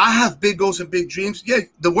 If I have big goals and big dreams,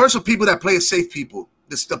 the worst are people that play it safe people.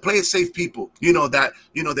 The play it safe people,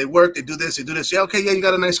 they work, they do this. Yeah, okay, yeah, you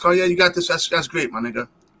got a nice car. Yeah, you got this. That's great, my nigga.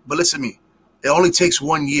 But listen to me. It only takes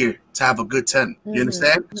 1 year to have a good 10. You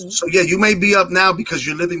understand? So, yeah, you may be up now because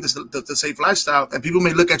you're living the safe lifestyle, and people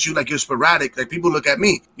may look at you like you're sporadic. Like, people look at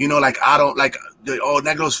me, like, I don't, like, oh,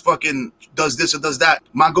 Negros fucking does this or does that.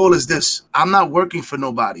 My goal is this. I'm not working for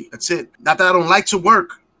nobody. That's it. Not that I don't like to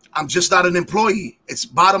work. I'm just not an employee. It's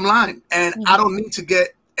bottom line. And I don't need to get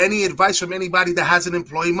any advice from anybody that has an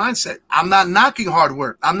employee mindset. I'm not knocking hard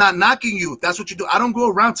work. I'm not knocking you. If that's what you do. I don't go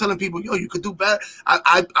around telling people, yo, you could do better.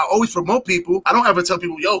 I always promote people. I don't ever tell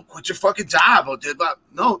people, yo, quit your fucking job.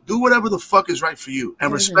 No, do whatever the fuck is right for you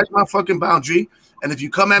and respect my fucking boundary. And if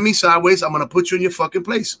you come at me sideways, I'm going to put you in your fucking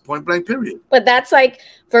place, point blank, period. But that's like,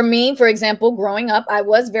 for me, for example, growing up, I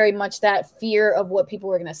was very much that fear of what people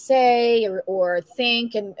were going to say or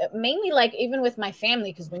think. And mainly like even with my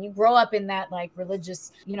family, because when you grow up in that like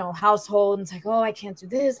religious, household, and it's like, oh, I can't do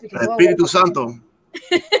this because Espíritu Santo.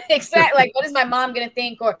 Exactly. Like, what is my mom going to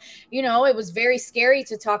think? Or, it was very scary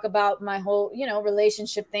to talk about my whole,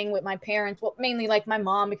 relationship thing with my parents. Well, mainly like my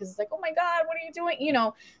mom, because it's like, oh my God, what are you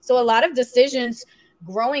doing? So a lot of decisions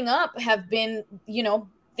growing up have been,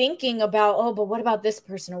 thinking about, oh, but what about this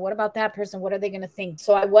person? Or what about that person? What are they going to think?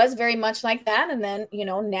 So I was very much like that. And then,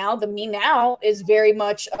 now the me now is very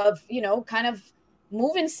much of, kind of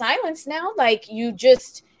move in silence now. Like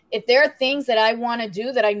if there are things that I want to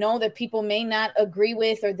do that I know that people may not agree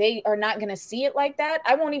with, or they are not going to see it like that,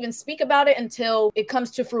 I won't even speak about it until it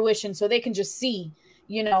comes to fruition, so they can just see,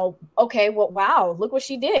 okay, well, wow, look what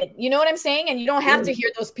she did. You know what I'm saying? And you don't have to hear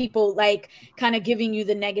those people like kind of giving you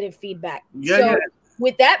the negative feedback.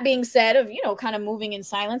 With that being said, of, kind of moving in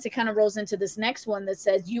silence, it kind of rolls into this next one that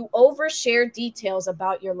says you overshare details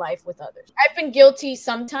about your life with others. I've been guilty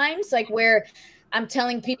sometimes, like where I'm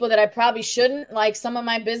telling people that I probably shouldn't, like some of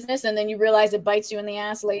my business, and then you realize it bites you in the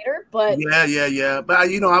ass later. But yeah. But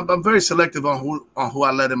I'm very selective on who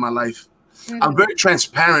I let in my life. Mm-hmm. I'm very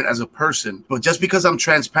transparent as a person, but just because I'm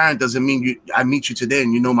transparent doesn't mean I meet you today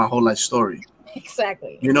and you know my whole life story.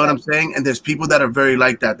 Exactly. You know what I'm saying? And there's people that are very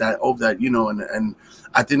like that, and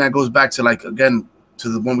I think that goes back to, like, again, to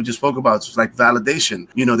the one we just spoke about. It's like validation.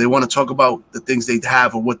 They want to talk about the things they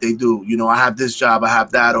have or what they do. I have this job, I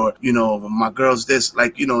have that, or, my girl's this,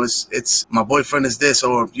 like, it's my boyfriend is this,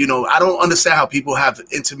 or, I don't understand how people have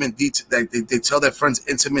intimate details. Like they tell their friends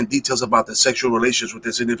intimate details about their sexual relations with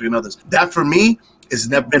their significant others. That for me has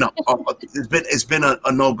never been it's been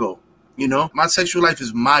a no-go. My sexual life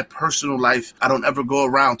is my personal life. I don't ever go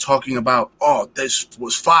around talking about, oh, this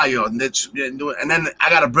was fire, and then I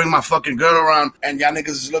gotta bring my fucking girl around, and y'all niggas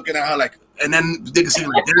is looking at her like, and then niggas say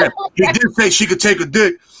like, damn, he did say she could take a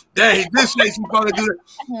dick. Damn, he did say she probably do it.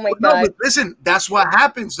 Oh my God. No, but listen, that's what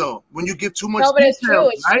happens though when you give too much. No, but it's true.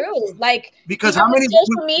 It's right? True. Like, because how many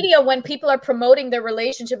social media, when people are promoting their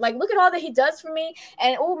relationship, like, look at all that he does for me,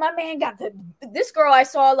 and oh, my man got this girl I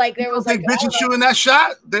saw, like there was like bitches shooting that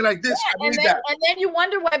shot. They like this, and then you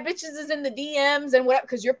wonder why bitches is in the DMs and what,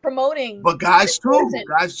 because you're promoting. But guys too.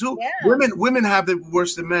 Yeah. Women have it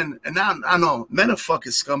worse than men, and now I know men are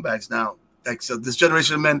fucking scumbags now. Like, so this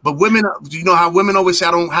generation of men, but women, you know how women always say,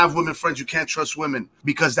 I don't have women friends. You can't trust women,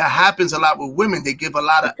 because that happens a lot with women. They give a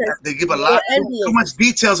lot too much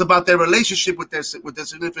details about their relationship with their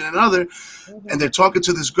significant other. Mm-hmm. And they're talking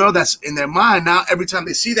to this girl that's in their mind. Now, every time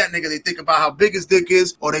they see that nigga, they think about how big his dick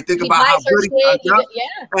is, or they think about how good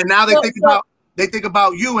and now they think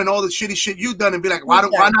about you and all the shitty shit you done, and be like, why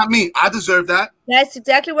not me? I deserve that. That's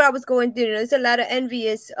exactly what I was going through. There's a lot of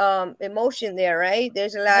envious emotion there, right?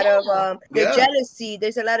 There's a lot of jealousy.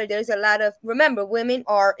 There's a lot of remember, women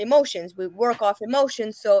are emotions. We work off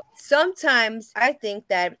emotions. So sometimes I think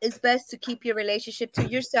that it's best to keep your relationship to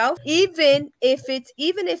yourself, even if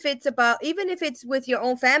it's with your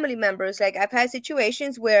own family members. Like, I've had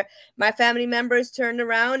situations where my family members turned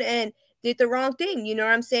around and did the wrong thing. You know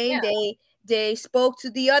what I'm saying? Yeah. They spoke to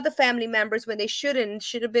the other family members when they should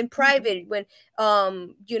have been private. When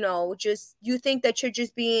just you think that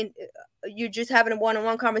you're just having a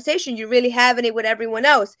one-on-one conversation, you're really having it with everyone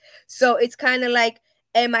else. So it's kind of like,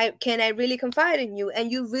 can I really confide in you?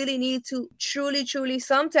 And you really need to truly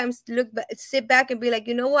sometimes sit back and be like,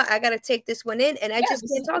 you know what, I gotta take this one in, and I just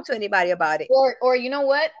can't talk to anybody about it. Or you know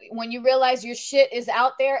what, when you realize your shit is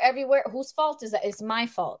out there everywhere, whose fault is that? It's my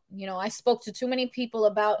fault. I spoke to too many people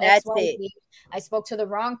about XYZ. I spoke to the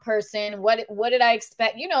wrong person. What did I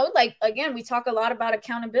expect? Like, again, we talk a lot about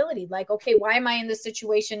accountability. Like, okay, why am I in this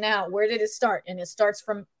situation now? Where did it start? And it starts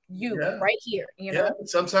from you right here.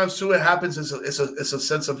 Sometimes too, it happens. It's a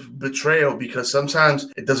sense of betrayal, because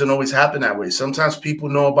sometimes it doesn't always happen that way. Sometimes people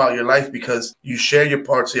know about your life because you share your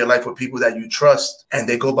parts of your life with people that you trust, and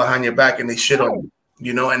they go behind your back and they shit on you.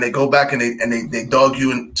 you know, and they go back and they dog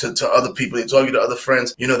you to other people, they dog you to other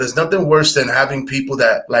friends. You know, there's nothing worse than having people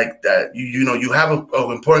that like that, you know, you have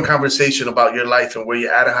an important conversation about your life and where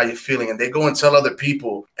you're at and how you're feeling, and they go and tell other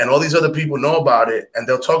people, and all these other people know about it, and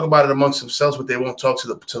they'll talk about it amongst themselves, but they won't talk to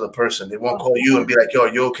the person. They won't call you and be like, yo,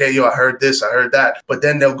 you okay? Yo, I heard this, I heard that. But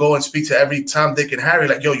then they'll go and speak to every Tom, Dick, and Harry,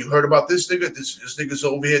 like, yo, you heard about this nigga? This nigga's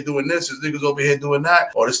over here doing this nigga's over here doing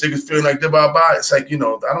that, or this nigga's feeling like blah, blah. It's like, you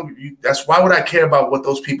know, that's why would I care about what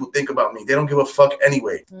those people think about me? They don't give a fuck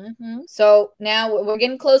anyway. So now we're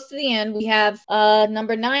getting close to the end. We have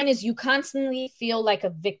number 9 is you constantly feel like a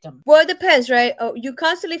victim. Well, it depends, right? Oh, you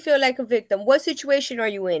constantly feel like a victim. What situation are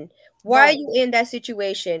you in? Why are you in that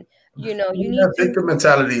situation? You know, you need victim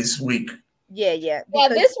mentality is weak. Yeah. Well,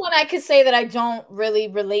 this one I could say that I don't really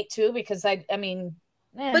relate to, because I mean,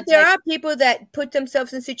 but there are people that put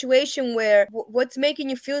themselves in a situation where what's making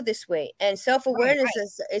you feel this way, and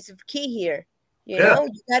self-awareness is key here. You know,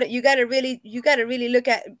 you gotta really look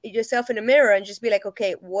at yourself in the mirror and just be like,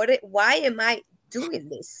 okay, why am I doing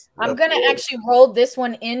this? I'm gonna actually roll this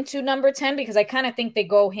one into number 10 because I kind of think they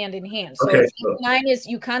go hand in hand. So okay, 9 is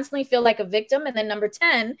you constantly feel like a victim, and then number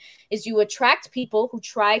 10 is you attract people who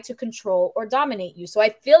try to control or dominate you. So I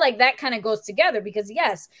feel like that kind of goes together, because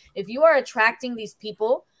yes, if you are attracting these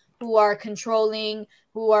people who are controlling,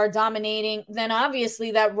 who are dominating, then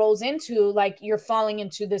obviously that rolls into like you're falling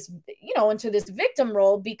into this, you know, into this victim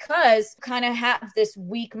role, because you kind of have this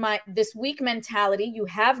weak mentality. You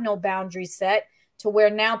have no boundaries set to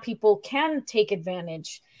where now people can take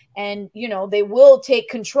advantage, and, you know, they will take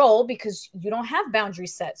control because you don't have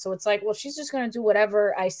boundaries set. So it's like, well, she's just going to do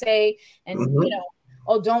whatever I say. And, you know,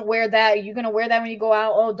 oh, don't wear that. You're going to wear that when you go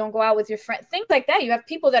out. Oh, don't go out with your friend. Things like that. You have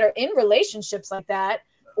people that are in relationships like that,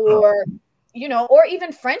 or, you know, or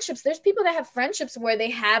even friendships. There's people that have friendships where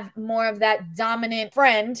they have more of that dominant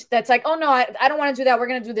friend that's like, oh, no, I don't want to do that. We're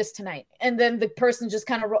going to do this tonight. And then the person just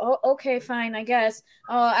kind of, oh, okay, fine, I guess.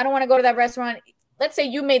 Oh, I don't want to go to that restaurant. Let's say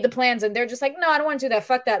you made the plans and they're just like, no, I don't want to do that.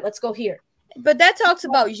 Fuck that. Let's go here. But that talks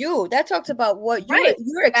about you. That talks about what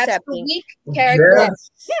you're accepting. Weak character.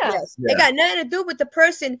 Yes. It got nothing to do with the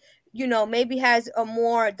person, you know, maybe has a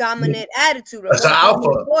more dominant attitude or an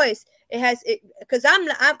alpha voice. It has it because I'm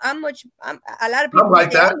a lot of people I'm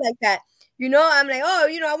like that. I'm like that. You know, I'm like, oh,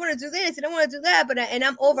 you know, I want to do this and I want to do that, but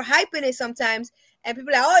I'm overhyping it sometimes. And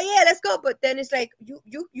people are like, oh yeah, let's go. But then it's like you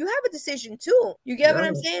have a decision too. You get what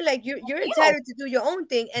I'm saying? Like you're entitled to do your own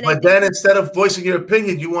thing. And but then instead of voicing your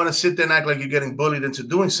opinion, you want to sit there and act like you're getting bullied into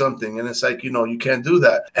doing something. And it's like, you know, you can't do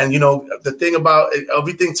that. And you know, the thing about it,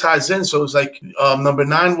 everything ties in. So it's like number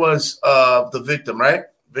 9 was the victim, right?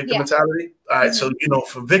 Victim mentality. All right. So, you know,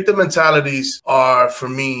 for victim mentalities are, for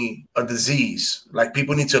me, a disease. Like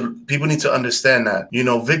people need to understand that, you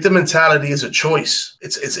know, victim mentality is a choice.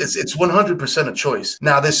 It's 100% a choice.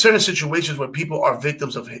 Now, there's certain situations where people are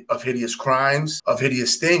victims of hideous crimes, of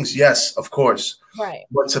hideous things. Yes, of course. Right.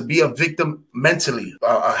 But to be a victim mentally,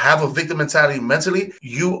 have a victim mentality mentally,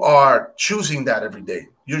 you are choosing that every day.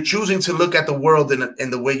 You're choosing to look at the world in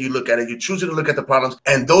the way you look at it. You're choosing to look at the problems.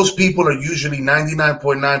 And those people are usually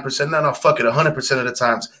 99.9%, no, fuck it, 100% of the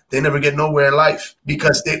times, they never get nowhere in life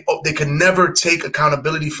because they can never take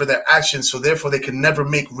accountability for their actions. So therefore, they can never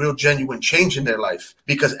make real, genuine change in their life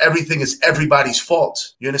because everything is everybody's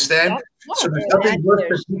fault. You understand? Yeah. So there's nothing worse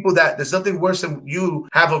than people there's nothing worse than you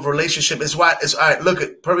have a relationship. It's all right. Look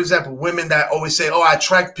at, for example, women that always say, oh, I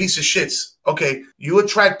attract piece of shits. Okay. You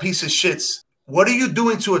attract piece of shits. What are you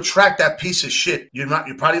doing to attract that piece of shit? You're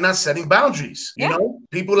probably not setting boundaries. You know,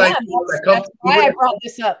 people like that's why I brought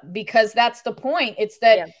this up, because that's the point. It's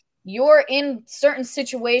that you're in certain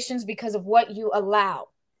situations because of what you allow.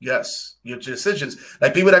 Yes, your decisions.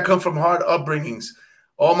 Like people that come from hard upbringings.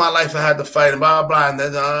 All my life I had to fight and blah blah, and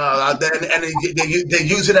then they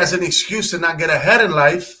use it as an excuse to not get ahead in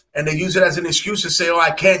life, and they use it as an excuse to say, "Oh,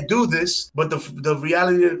 I can't do this." But the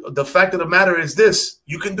reality, the fact of the matter is this: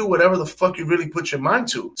 you can do whatever the fuck you really put your mind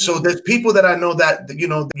to. So there's people that I know that you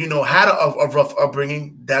know had a rough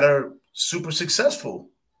upbringing that are super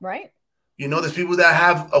successful, right? You know, there's people that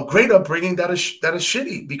have a great upbringing that is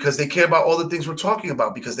shitty because they care about all the things we're talking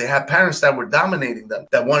about, because they had parents that were dominating them,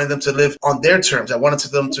 that wanted them to live on their terms, that wanted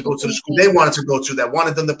them to go to the school they wanted to go to, that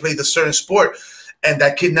wanted them to play the certain sport. And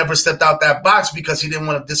that kid never stepped out that box because he didn't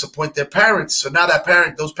want to disappoint their parents. So now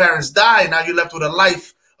those parents die, and now you're left with a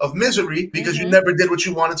life of misery because you never did what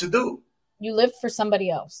you wanted to do. You lived for somebody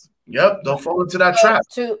else. Yep, don't fall into that trap.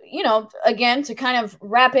 To, you know, again, to kind of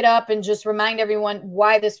wrap it up and just remind everyone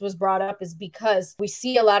why this was brought up is because we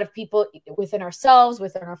see a lot of people within ourselves,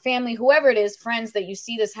 within our family, whoever it is, friends that you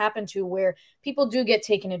see this happen to, where people do get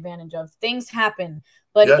taken advantage of. Things happen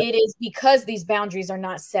but it is because these boundaries are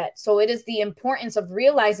not set. So it is the importance of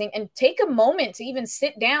realizing and take a moment to even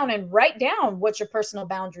sit down and write down what your personal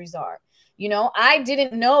boundaries are. You know, I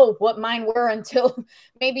didn't know what mine were until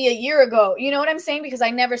maybe a year ago. You know what I'm saying? Because I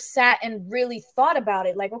never sat and really thought about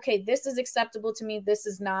it. Like, okay, this is acceptable to me. This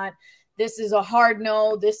is not. This is a hard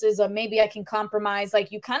no. This is a maybe I can compromise.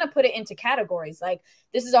 Like, you kind of put it into categories. Like,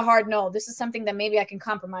 this is a hard no. This is something that maybe I can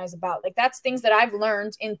compromise about. Like, that's things that I've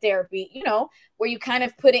learned in therapy, you know, where you kind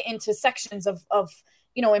of put it into sections of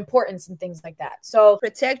you know, importance and things like that. So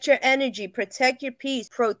protect your energy, protect your peace,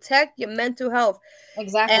 protect your mental health.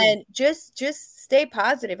 Exactly. And just stay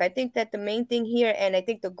positive. I think that the main thing here, and I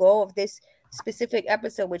think the goal of this specific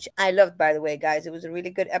episode, which I loved, by the way, guys, it was a really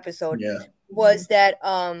good episode, was that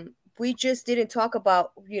we just didn't talk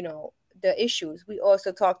about, you know, the issues. We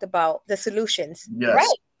also talked about the solutions. Yes.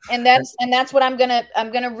 Right. And that's what I'm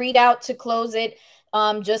gonna read out to close it.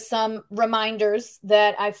 Just some reminders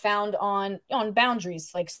that I found on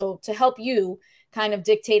boundaries, like, so to help you kind of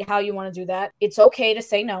dictate how you want to do that. It's okay to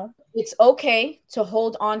say no. It's okay to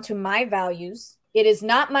hold on to my values. It is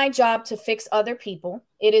not my job to fix other people.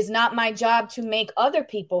 It is not my job to make other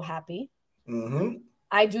people happy. Mm-hmm.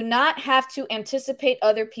 I do not have to anticipate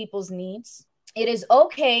other people's needs. It is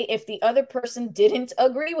okay if the other person didn't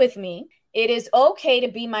agree with me. It is okay to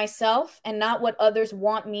be myself and not what others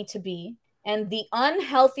want me to be. And the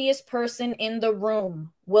unhealthiest person in the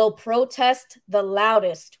room will protest the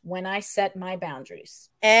loudest when I set my boundaries.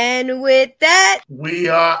 And with that, we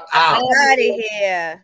are out. Out of here.